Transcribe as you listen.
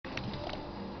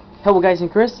Hello guys, and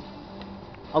Chris.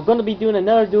 I'm gonna be doing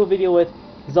another duel video with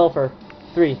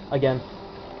Xuefu3 again.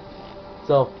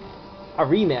 So, a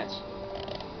rematch.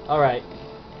 Alright.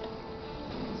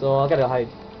 So I gotta hide.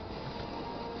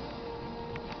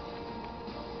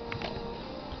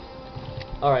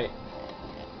 Alright.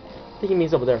 I think he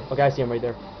means over there. Okay, I see him right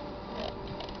there.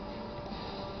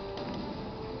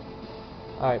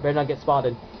 Alright, better not get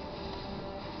spotted.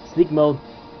 Sneak mode.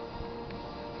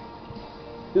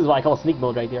 This is what I call sneak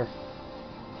mode right there.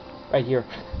 Right here.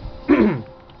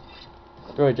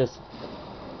 Or just...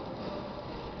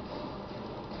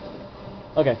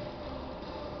 Okay.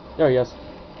 There he is.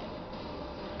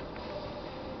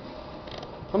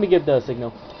 Let me give the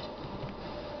signal.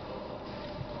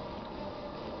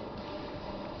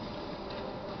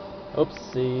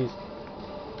 Oopsies.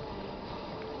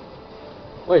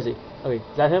 Where is he? Okay,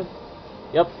 is that him?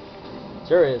 Yep.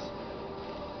 Sure is.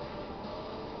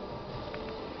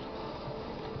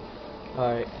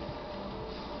 Alright.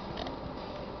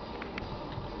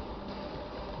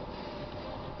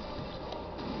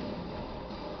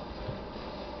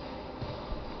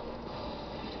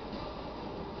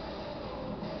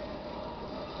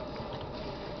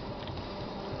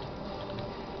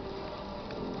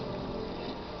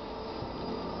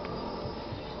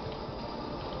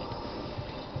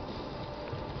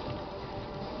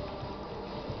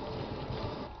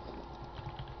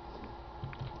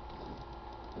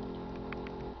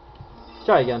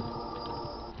 Try again.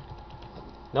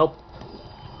 Nope.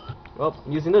 Well,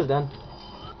 I'm using this then.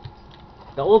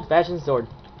 The old-fashioned sword.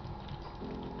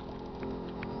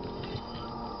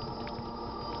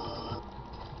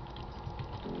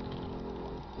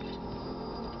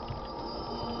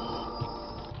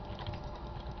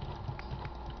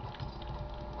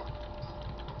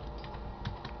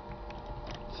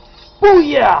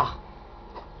 Booyah!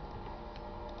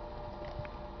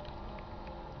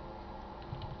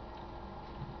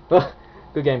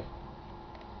 Good game.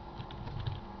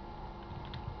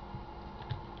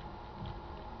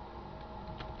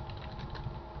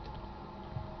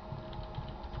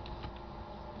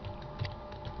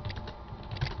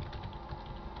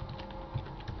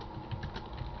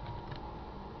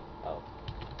 Oh.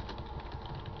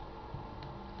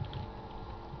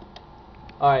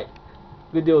 Alright.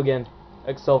 Good deal again.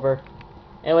 Xuefu3.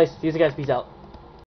 Anyways, see you guys. Peace out.